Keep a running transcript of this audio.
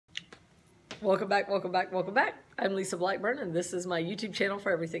Welcome back, welcome back, welcome back. I'm Lisa Blackburn, and this is my YouTube channel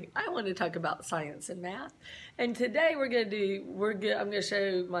for everything I want to talk about science and math. And today I'm going to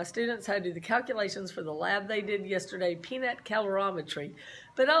show my students how to do the calculations for the lab they did yesterday, peanut calorimetry.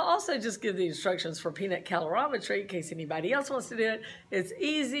 But I'll also just give the instructions for peanut calorimetry in case anybody else wants to do it. It's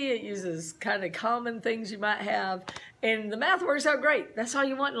easy, it uses kind of common things you might have, and the math works out great. That's all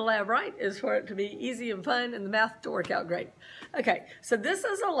you want in a lab, right? Is for it to be easy and fun and the math to work out great. Okay, so this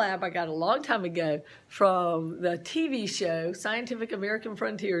is a lab I got a long time ago from the TV show. Scientific American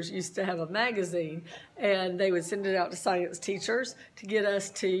Frontiers used to have a magazine, and they would send it out to science teachers to get us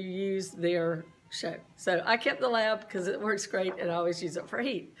to use their show. So I kept the lab because it works great, and I always use it for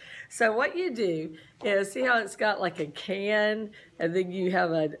heat. So what you do is, see how it's got like a can, and then you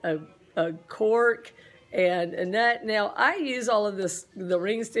have a cork and a nut. Now I use all of this, the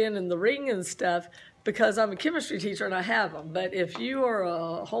ring stand and the ring and stuff, because I'm a chemistry teacher and I have them. But if you are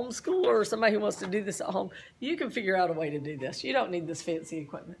a homeschooler or somebody who wants to do this at home, you can figure out a way to do this. You don't need this fancy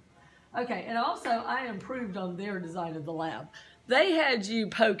equipment. Okay, and also I improved on their design of the lab. They had you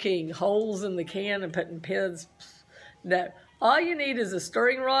poking holes in the can and putting pins. No, all you need is a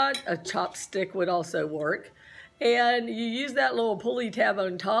stirring rod. A chopstick would also work. And you use that little pulley tab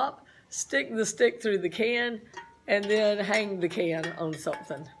on top, stick the stick through the can, and then hang the can on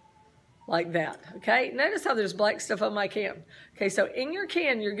something. Like that, okay? Notice how there's black stuff on my can. Okay, so in your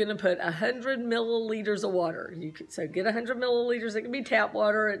can, you're gonna put 100 milliliters of water. So get 100 milliliters, it can be tap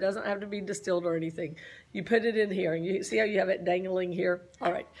water, it doesn't have to be distilled or anything. You put it in here, and you see how you have it dangling here?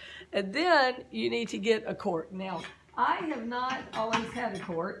 All right, and then you need to get a cork. Now, I have not always had a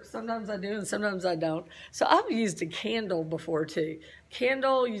cork. Sometimes I do and sometimes I don't. So I've used a candle before too.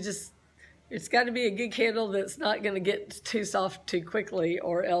 Candle, it's got to be a good candle that's not going to get too soft too quickly,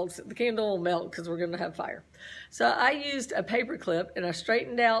 or else the candle will melt because we're going to have fire. So I used a paper clip and I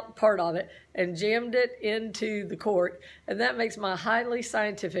straightened out part of it and jammed it into the cork, and that makes my highly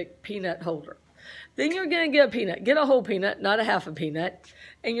scientific peanut holder. Then you're going to get a peanut. Get a whole peanut, not a half a peanut,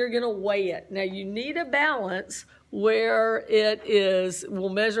 and you're going to weigh it. Now you need a balance where will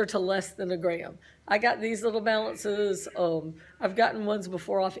measure to less than a gram. I got these little balances. I've gotten ones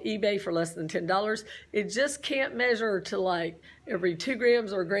before off eBay for less than $10. It just can't measure to like every 2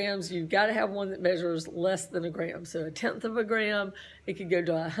 grams or grams. You've got to have one that measures less than a gram. So 1/10 of a gram, it could go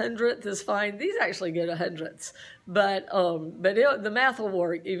to 100th is fine. These actually go to hundredths, but the math will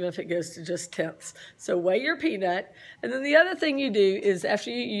work even if it goes to just tenths. So weigh your peanut, and then the other thing you do is after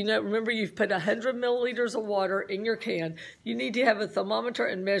remember you've put 100 milliliters of water in your can, you need to have a thermometer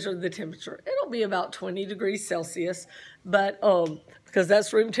and measure the temperature. It'll be about 20 degrees Celsius, but because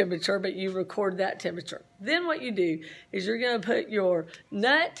that's room temperature, but you record that temperature. Then what you do is you're going to put your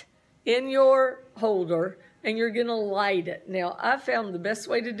nut in your holder and you're going to light it. Now, I found the best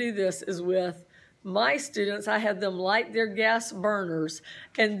way to do this is with my students. I had them light their gas burners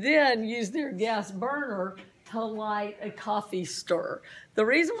and then use their gas burner to light a coffee stirrer. The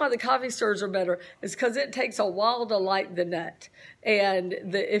reason why the coffee stirrers are better is because it takes a while to light the nut. And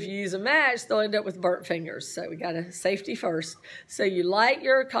if you use a match, they'll end up with burnt fingers. So we got a safety first. So you light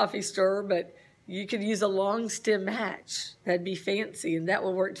your coffee stirrer, but you could use a long stem match. That'd be fancy, and that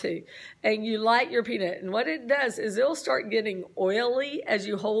will work too. And you light your peanut, and what it does is it'll start getting oily as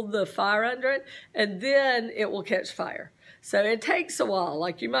you hold the fire under it, and then it will catch fire. So it takes a while.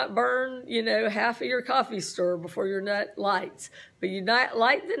 Like you might burn, half of your coffee stirrer before your nut lights. But you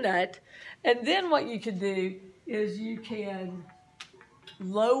light the nut, and then what you can do is you can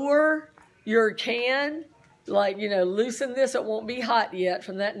lower your can, like, loosen this. It won't be hot yet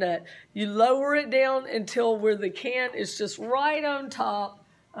from that nut. You lower it down until where the can is just right on top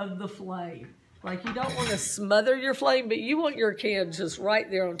of the flame. Like you don't want to smother your flame, but you want your can just right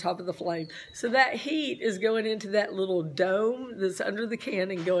there on top of the flame. So that heat is going into that little dome that's under the can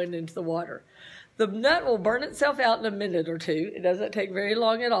and going into the water. The nut will burn itself out in a minute or two. It doesn't take very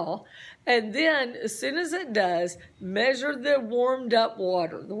long at all. And then as soon as it does, measure the warmed up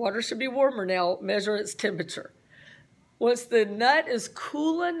water. The water should be warmer now. Measure its temperature. Once the nut is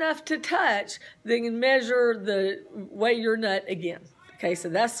cool enough to touch, then weigh your nut again. Okay, so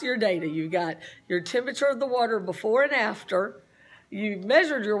that's your data. You've got your temperature of the water before and after. You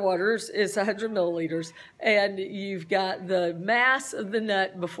measured your waters, it's 100 milliliters, and you've got the mass of the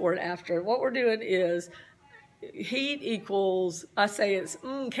nut before and after. What we're doing is heat equals, I say it's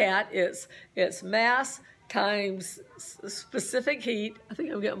MCAT, it's mass times specific heat. I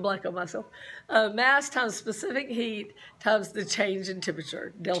think I'm getting black on myself. Mass times specific heat times the change in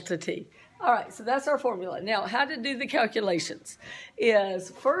temperature, delta T. All right, so that's our formula. Now, how to do the calculations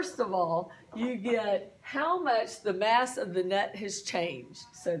is, first of all, you get how much the mass of the nut has changed.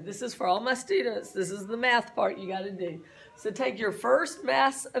 So this is for all my students. This is the math part you got to do. So take your first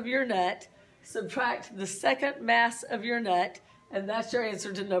mass of your nut, subtract the second mass of your nut, and that's your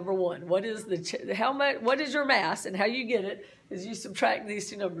answer to number one. What is what is your mass, and how you get it is you subtract these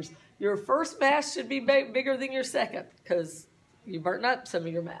two numbers. Your first mass should be bigger than your second because you burnt up some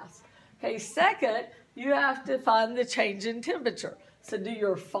of your mass. Okay, second, you have to find the change in temperature. So do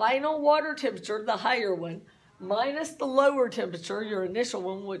your final water temperature, the higher one, minus the lower temperature, your initial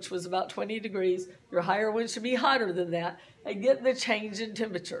one, which was about 20 degrees. Your higher one should be hotter than that, and get the change in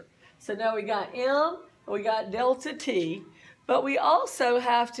temperature. So now we got M, we got delta T, but we also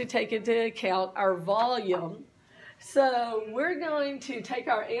have to take into account our volume. So we're going to take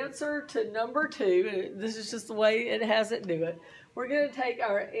our answer to number 2. This is just the way it has it do it. We're going to take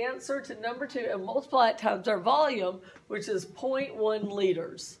our answer to number 2 and multiply it times our volume, which is 0.1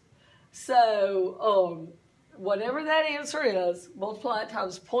 liters. So whatever that answer is, multiply it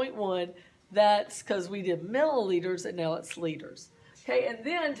times 0.1. That's because we did milliliters and now it's liters. Okay, and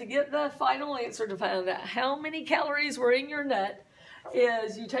then to get the final answer, to find out how many calories were in your nut,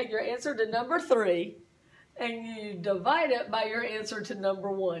 is you take your answer to number 3 and you divide it by your answer to number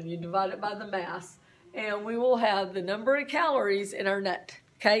 1. You divide it by the mass, and we will have the number of calories in our nut.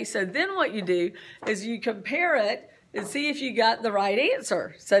 Okay, so then what you do is you compare it and see if you got the right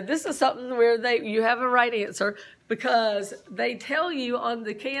answer. So this is something where you have a right answer because they tell you on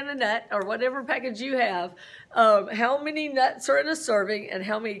the can of nut or whatever package you have how many nuts are in a serving and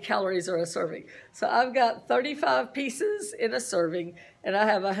how many calories are in a serving. So I've got 35 pieces in a serving and I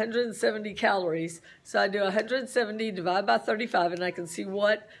have 170 calories. So I do 170 divided by 35 and I can see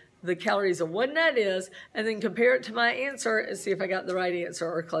what the calories of one nut is, and then compare it to my answer and see if I got the right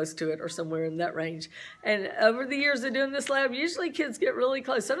answer or close to it or somewhere in that range. And over the years of doing this lab, usually kids get really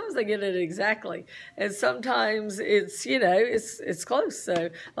close. Sometimes they get it exactly, and sometimes it's, you know, it's close. So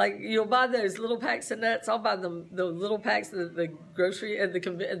like you'll buy those little packs of nuts. I'll buy the little packs at the grocery at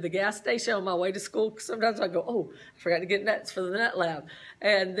the gas station on my way to school. Sometimes I go, oh, I forgot to get nuts for the nut lab,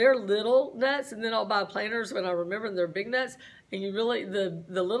 and they're little nuts, and then I'll buy planters when I remember they're big nuts. And you really, the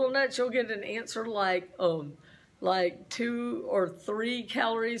little nuts, you'll get an answer like 2 or 3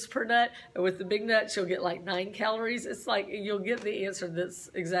 calories per nut. And with the big nuts, you'll get like 9 calories. It's like you'll get the answer that's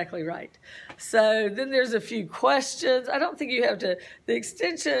exactly right. So then there's a few questions. I don't think you have to, the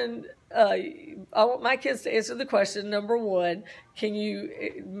extension, I want my kids to answer the question. Number 1, can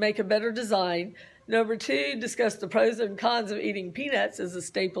you make a better design? Number 2, discuss the pros and cons of eating peanuts as a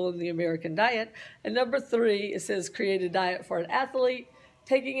staple in the American diet. And number 3, it says create a diet for an athlete,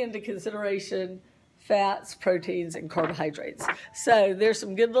 taking into consideration fats, proteins, and carbohydrates. So there's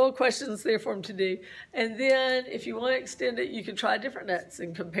some good little questions there for them to do. And then if you want to extend it, you can try different nuts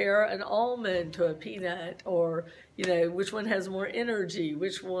and compare an almond to a peanut, or, you know, which one has more energy,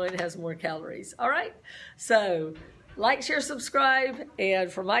 which one has more calories. All right? So like, share, subscribe. And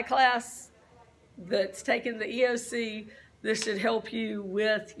for my class that's taking the EOC, this should help you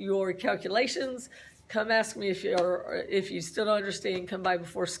with your calculations. Come ask me if you still don't understand. Come by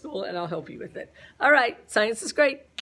before school and I'll help you with it. All right, science is great.